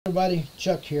Everybody,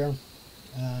 Chuck here.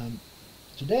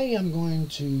 Today I'm going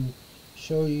to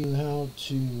show you how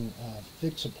to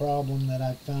fix a problem that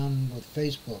I found with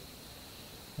Facebook.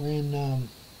 When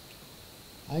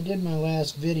I did my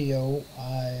last video,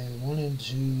 I wanted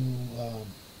to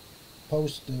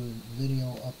post the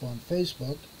video up on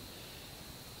Facebook,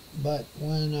 but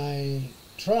when I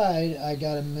tried, I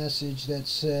got a message that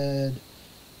said,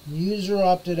 user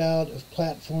opted out of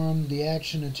platform. The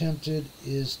action attempted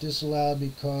is disallowed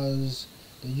because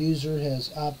the user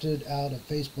has opted out of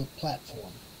Facebook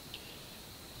platform.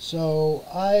 So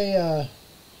I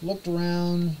looked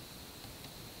around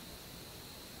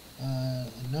a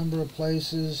number of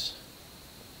places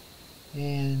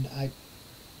and I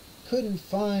couldn't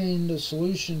find a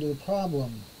solution to the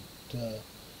problem. The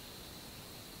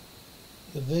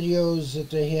videos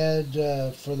that they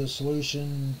had for the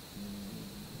solution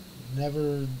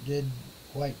never did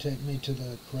quite take me to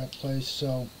the correct place,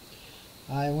 so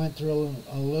I went through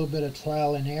a little bit of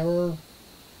trial and error,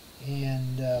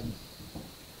 and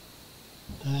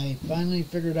I finally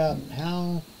figured out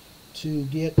how to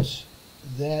get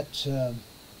that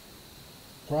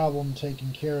problem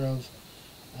taken care of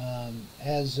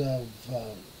as of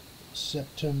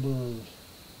September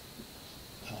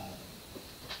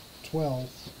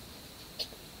 12th.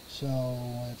 So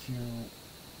if you're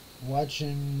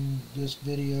watching this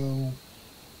video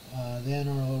then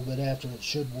or a little bit after, it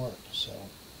should work. So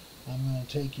I'm going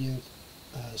to take you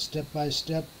step by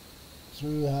step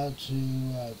through how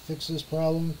to fix this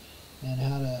problem and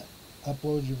how to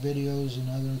upload your videos and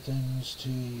other things to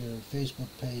your Facebook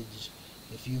page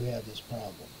if you have this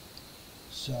problem.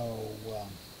 So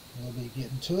we'll be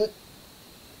getting to it,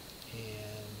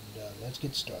 and let's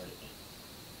get started.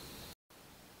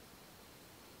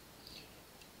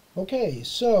 Okay,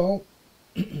 so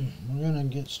we're going to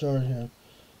get started here.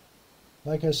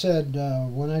 Like I said,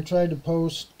 when I tried to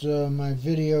post my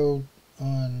video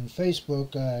on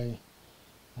Facebook, I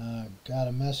got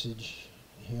a message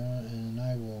here, and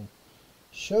I will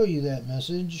show you that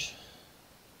message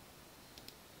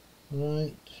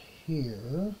right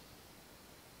here.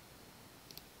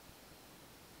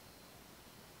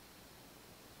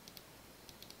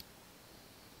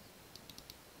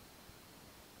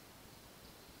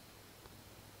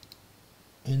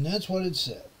 And that's what it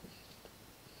said.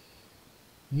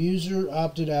 User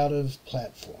opted out of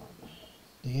platform.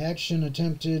 The action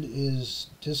attempted is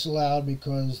disallowed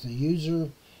because the user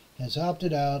has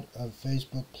opted out of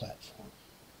Facebook platform.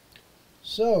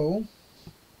 So,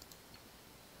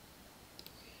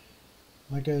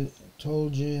 like I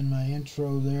told you in my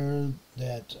intro there,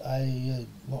 that I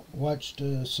watched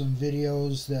some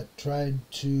videos that tried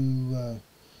to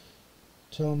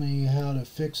tell me how to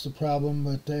fix the problem,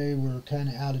 but they were kind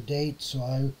of out of date, so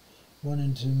I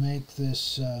wanted to make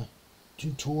this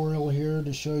tutorial here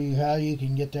to show you how you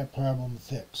can get that problem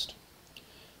fixed.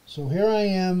 So here I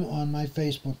am on my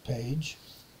Facebook page,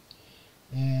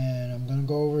 and I'm going to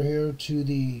go over here to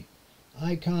the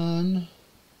icon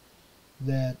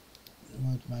that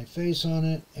with my face on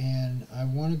it, and I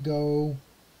want to go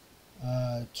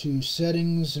to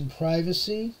settings and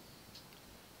privacy.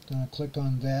 I'm going to click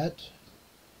on that.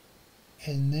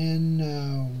 And then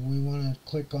we want to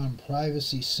click on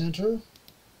Privacy Center,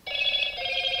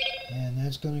 and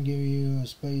that's going to give you a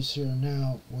space here.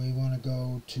 Now we want to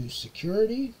go to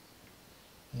Security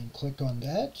and click on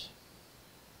that,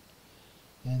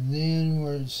 and then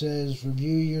where it says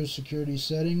Review Your Security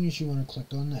Settings, you want to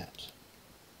click on that.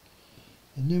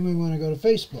 And then we want to go to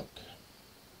Facebook,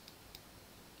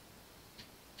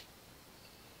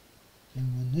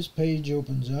 and when this page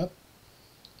opens up,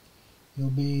 you'll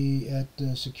be at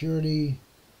the security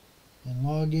and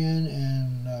login,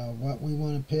 and what we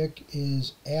want to pick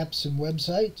is apps and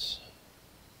websites.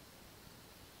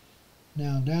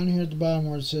 Now down here at the bottom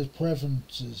where it says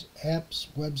preferences, apps,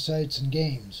 websites, and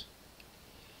games,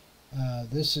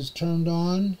 this is turned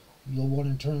on. You'll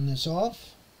want to turn this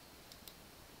off,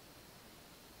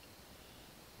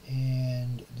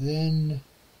 and then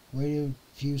wait a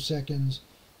few seconds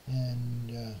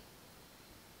and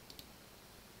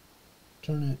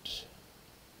turn it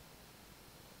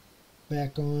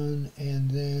back on. And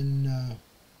then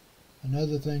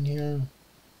another thing here,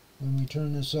 when we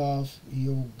turn this off,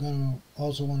 you're going to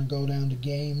also want to go down to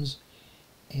games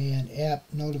and app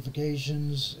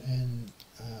notifications and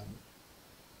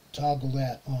toggle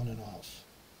that on and off.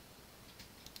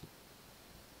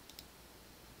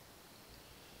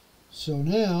 So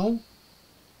now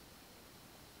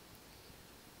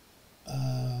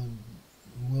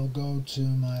we'll go to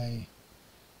my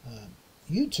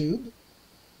YouTube,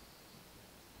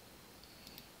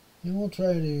 and we'll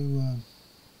try to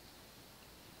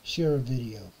share a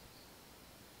video.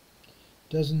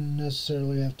 Doesn't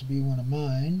necessarily have to be one of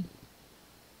mine,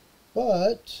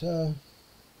 but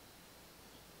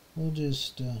we'll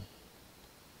just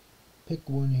pick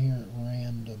one here at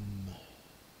random,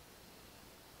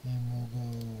 and we'll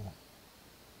go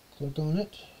click on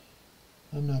it.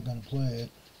 I'm not going to play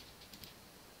it,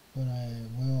 but I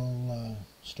will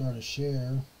start a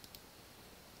share.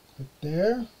 Click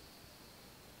there,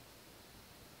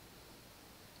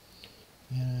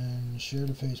 and share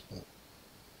to Facebook.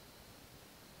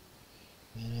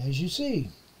 And as you see,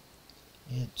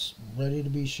 it's ready to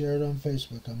be shared on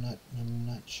Facebook. I'm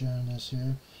not sharing this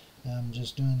here. I'm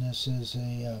just doing this as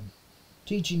a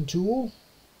teaching tool,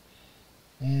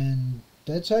 and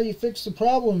that's how you fix the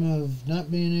problem of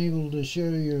not being able to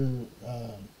share your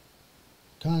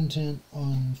content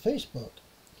on Facebook.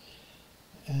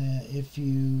 If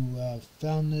you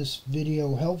found this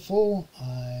video helpful,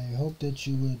 I hope that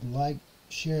you would like,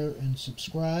 share, and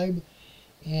subscribe.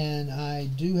 And I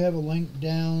do have a link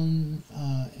down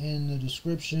in the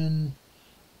description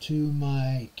to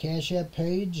my Cash App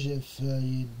page. If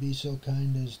you'd be so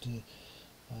kind as to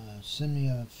send me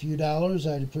a few dollars,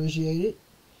 I'd appreciate it.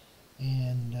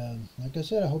 And like I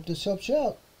said, I hope this helps you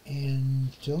out. And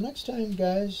until next time,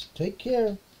 guys, take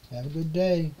care. Have a good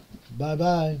day.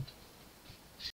 Bye-bye.